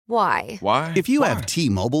Why? Why? If you have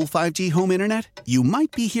T-Mobile 5G home internet, you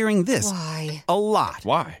might be hearing this Why? a lot.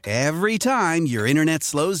 Why? Every time your internet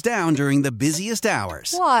slows down during the busiest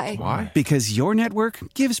hours. Why? Why? Because your network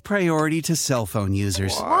gives priority to cell phone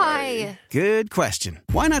users. Why? Good question.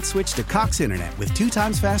 Why not switch to Cox Internet with 2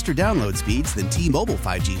 times faster download speeds than T-Mobile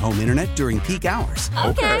 5G home internet during peak hours?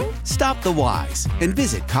 Okay. Stop the whys and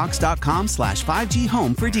visit cox.com/5G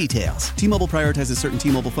home for details. T-Mobile prioritizes certain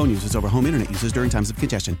T-Mobile phone users over home internet users during times of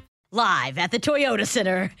congestion. Live at the Toyota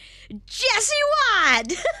Center, Jessie Watt.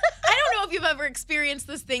 I don't know if you've ever experienced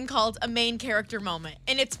this thing called a main character moment,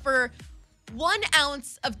 and it's for 1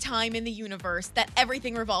 ounce of time in the universe that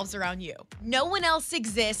everything revolves around you. No one else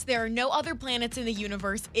exists. There are no other planets in the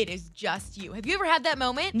universe. It is just you. Have you ever had that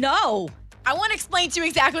moment? No. I want to explain to you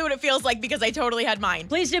exactly what it feels like because I totally had mine.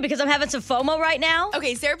 Please do, because I'm having some FOMO right now.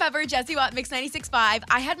 Okay, Sarah Pepper, Jessie Watt, Mix 96.5.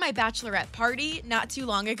 I had my Bachelorette party not too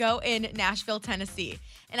long ago in Nashville, Tennessee.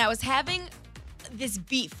 And I was having this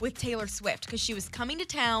beef with Taylor Swift because she was coming to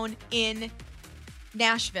town in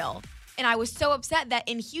Nashville. And I was so upset that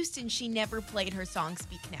in Houston, she never played her song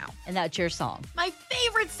Speak Now. And that's your song. My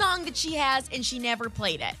favorite song that she has, and she never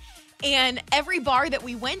played it. And every bar that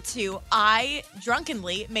we went to, I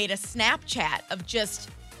drunkenly made a Snapchat of just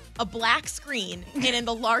a black screen. And in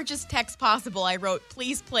the largest text possible, I wrote,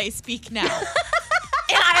 "Please play Speak Now."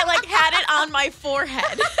 And I had it on my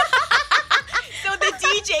forehead. So the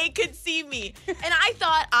DJ could see me. And I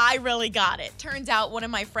thought I really got it. Turns out one of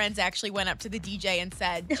my friends actually went up to the DJ and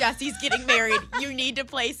said, "Jessie's getting married. You need to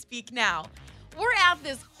play Speak Now." We're at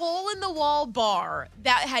this hole-in-the-wall bar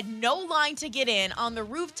that had no line to get in. On the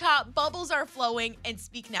rooftop, bubbles are flowing, and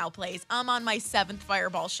Speak Now plays. I'm on my 7th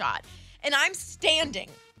fireball shot. And I'm standing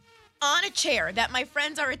on a chair that my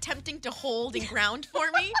friends are attempting to hold and ground for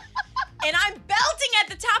me. And I'm belting at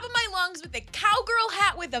the top of my lungs with a cowgirl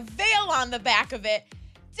hat with a veil on the back of it.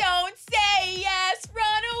 "Don't say yes,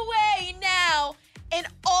 run away now." And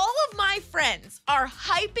all of my friends are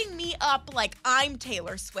hyping me up like I'm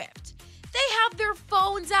Taylor Swift. They have their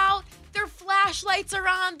phones out, their flashlights are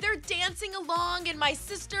on, they're dancing along, and my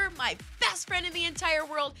sister, my best friend in the entire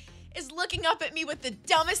world, is looking up at me with the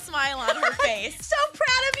dumbest smile on her face. So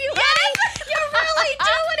proud of you, honey. You're really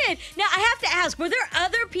doing it. Now, I have to ask, were there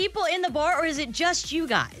other people in the bar, or is it just you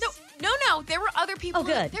guys? No, there were other people. Oh,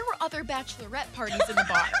 good. There were other Bachelorette parties in the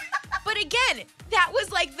bar. But again, that was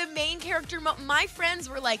the main character. My friends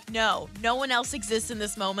were like, no one else exists in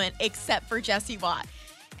this moment except for Jessie Watt.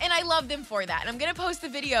 And I love them for that. And I'm going to post the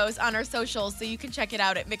videos on our socials so you can check it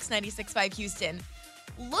out at Mix 96.5 Houston.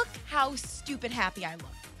 Look how stupid happy I look.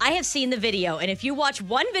 I have seen the video, and if you watch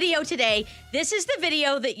one video today, this is the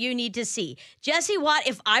video that you need to see. Jessie Watt,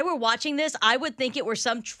 if I were watching this, I would think it were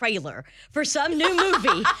some trailer for some new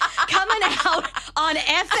movie coming out on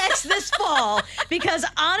FX this fall, because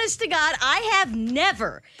honest to God, I have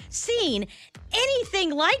never seen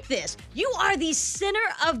anything like this. You are the center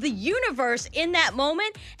of the universe in that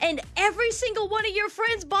moment, and every single one of your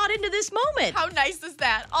friends bought into this moment. How nice is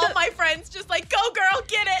that? All my friends just go girl,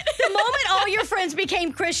 get it. The moment all your friends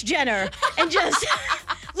became Kris Jenner and just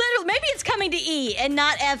literally, maybe it's coming to E and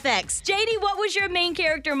not FX. JD, what was your main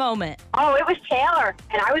character moment? Oh, it was Taylor,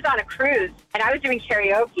 and I was on a cruise, and I was doing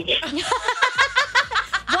karaoke.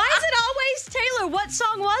 Why is it always Taylor? What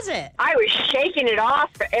song was it? I was shaking it off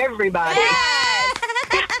for everybody. Yes!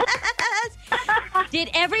 Did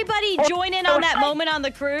everybody join in on that moment on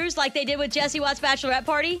the cruise like they did with Jessie Watt's Bachelorette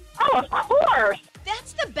party? Oh, of course.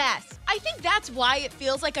 That's the best. I think that's why it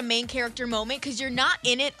feels like a main character moment, because you're not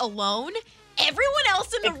in it alone. Everyone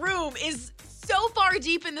else in the room is so far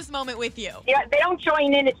deep in this moment with you. Yeah, they don't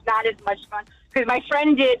join in. It's not as much fun. Because my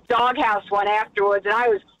friend did Doghouse one afterwards, and I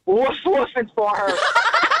was woofing for her.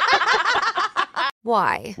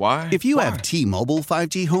 Why? Why? If you have T-Mobile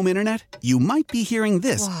 5G home internet, you might be hearing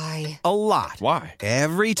this Why? a lot. Why?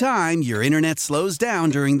 Every time your internet slows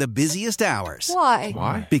down during the busiest hours. Why?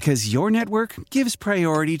 Why? Because your network gives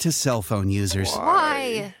priority to cell phone users.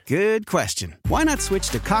 Why? Good question. Why not switch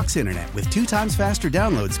to Cox Internet with 2 times faster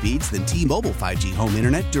download speeds than T-Mobile 5G home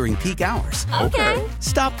internet during peak hours? Okay.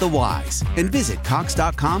 Stop the whys and visit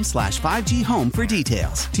cox.com/5G home for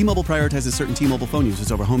details. T-Mobile prioritizes certain T-Mobile phone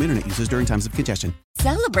users over home internet users during times of congestion.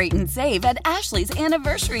 Celebrate and save at Ashley's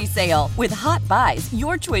Anniversary Sale. With Hot Buys,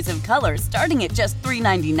 your choice of colors starting at just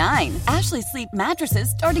 $3.99. Ashley Sleep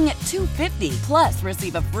mattresses starting at $2.50. Plus,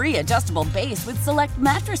 receive a free adjustable base with select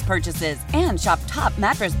mattress purchases. And shop top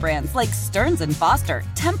mattress brands like Stearns & Foster,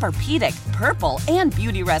 Tempur-Pedic, Purple, and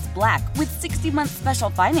Beautyrest Black with 60-month special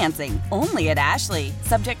financing. Only at Ashley.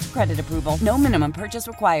 Subject to credit approval. No minimum purchase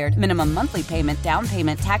required. Minimum monthly payment, down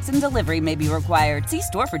payment, tax, and delivery may be required. See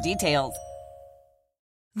store for details.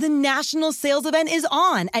 The national sales event is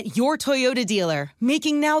on at your Toyota dealer,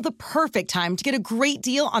 making now the perfect time to get a great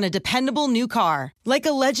deal on a dependable new car. Like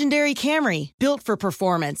a legendary Camry, built for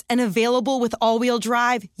performance and available with all-wheel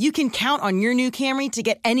drive, you can count on your new Camry to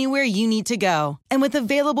get anywhere you need to go. And with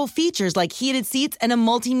available features like heated seats and a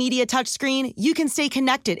multimedia touchscreen, you can stay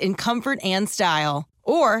connected in comfort and style.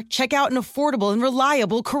 Or check out an affordable and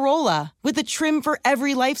reliable Corolla with a trim for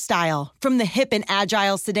every lifestyle. From the hip and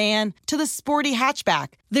agile sedan to the sporty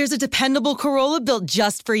hatchback, there's a dependable Corolla built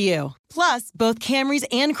just for you. Plus, both Camrys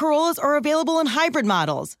and Corollas are available in hybrid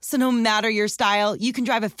models, so no matter your style, you can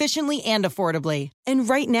drive efficiently and affordably. And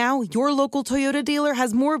right now, your local Toyota dealer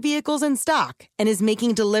has more vehicles in stock and is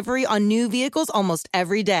making delivery on new vehicles almost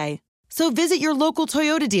every day. So visit your local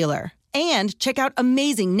Toyota dealer. And check out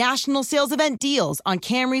amazing national sales event deals on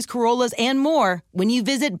Camrys, Corollas, and more when you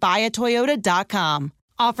visit buyatoyota.com.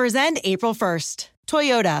 Offers end April 1st.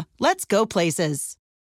 Toyota, let's go places.